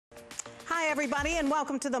everybody, and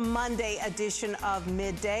welcome to the Monday edition of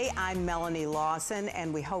Midday. I'm Melanie Lawson,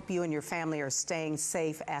 and we hope you and your family are staying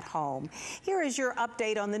safe at home. Here is your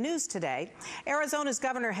update on the news today. Arizona's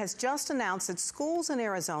governor has just announced that schools in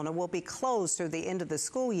Arizona will be closed through the end of the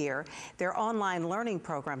school year. Their online learning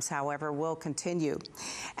programs, however, will continue.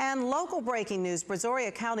 And local breaking news,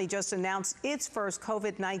 Brazoria County just announced its first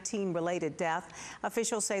COVID-19 related death.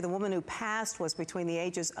 Officials say the woman who passed was between the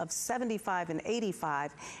ages of 75 and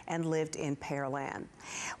 85 and lived in Pearland.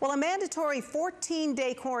 Well, a mandatory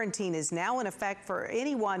 14-day quarantine is now in effect for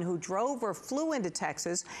anyone who drove or flew into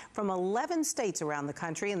Texas from 11 states around the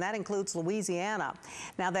country, and that includes Louisiana.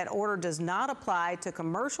 Now, that order does not apply to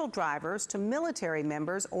commercial drivers, to military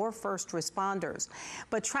members, or first responders.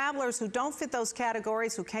 But travelers who don't fit those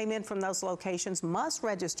categories, who came in from those locations, must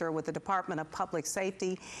register with the Department of Public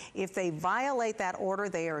Safety. If they violate that order,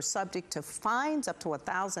 they are subject to fines up to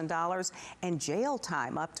 $1,000 and jail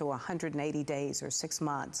time up to 180 days or 6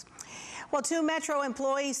 months. Well, 2 Metro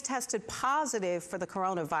employees tested positive for the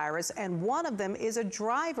coronavirus, and one of them is a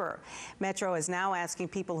driver. Metro is now asking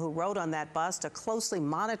people who rode on that bus to closely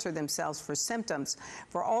monitor themselves for symptoms.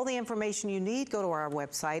 For all the information you need, go to our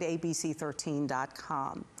website,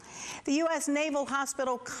 ABC13.com. The U.S. Naval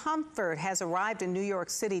Hospital Comfort has arrived in New York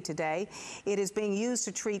City today. It is being used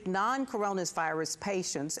to treat non-coronavirus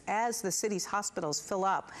patients as the city's hospitals fill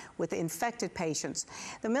up with infected patients.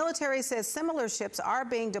 The military says similar ships are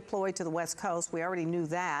being deployed to the West Coast. We already knew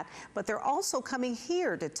that, but they're also coming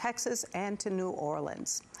here to Texas and to New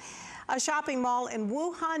Orleans. A shopping mall in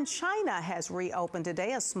Wuhan, China has reopened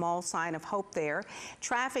today, a small sign of hope there.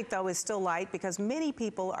 Traffic, though, is still light because many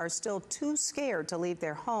people are still too scared to leave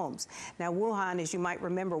their homes. Now, Wuhan, as you might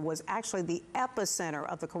remember, was actually the epicenter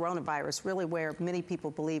of the coronavirus, really where many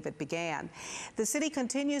people believe it began. The city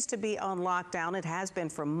continues to be on lockdown. It has been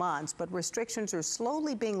for months, but restrictions are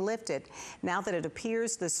slowly being lifted now that it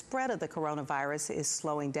appears the spread of the coronavirus is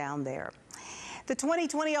slowing down there. The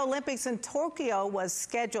 2020 Olympics in Tokyo was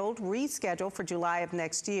rescheduled for July of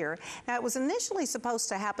next year. Now, it was initially supposed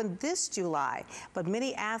to happen this July, but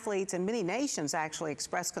many athletes and many nations actually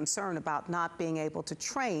expressed concern about not being able to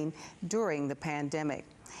train during the pandemic.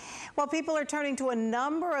 Well, people are turning to a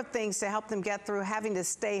number of things to help them get through having to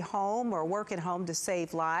stay home or work at home to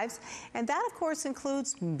save lives. And that, of course,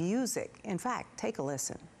 includes music. In fact, take a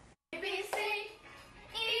listen. ABC,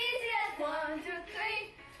 easy as 1, 2, 3.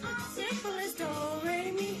 Simple as do,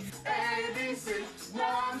 re, mi. ABC,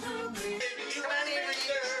 1, 2, 3.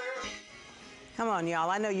 Come on, y'all.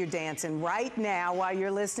 I know you're dancing right now while you're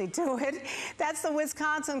listening to it. That's the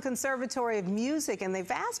Wisconsin Conservatory of Music, and they've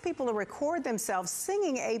asked people to record themselves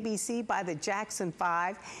singing ABC by the Jackson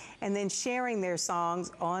 5 and then sharing their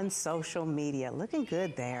songs on social media. Looking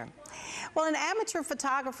good there. Well, an amateur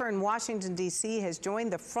photographer in Washington, D.C. has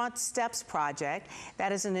joined the Front Steps Project.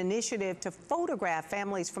 That is an initiative to photograph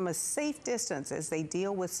families from a safe distance as they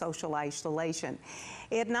deal with social isolation.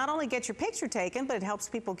 It not only gets your picture taken, but it helps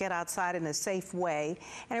people get outside in a safe way,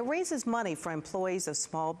 and it raises money for employees of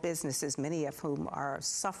small businesses, many of whom are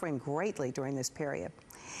suffering greatly during this period.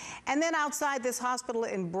 And then outside this hospital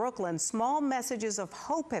in Brooklyn, small messages of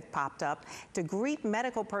hope have popped up to greet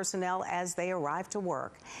medical personnel as they arrive to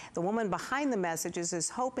work. The woman behind the messages is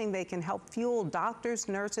hoping they can help fuel doctors,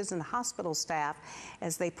 nurses, and hospital staff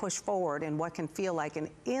as they push forward in what can feel like an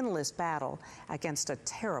endless battle against a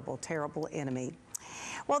terrible, terrible enemy.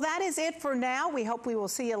 Well, that is it for now. We hope we will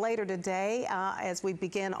see you later today as we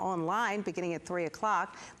begin online, beginning at 3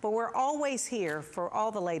 o'clock. But we're always here for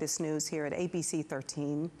all the latest news here at ABC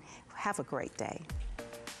 13. Have a great day.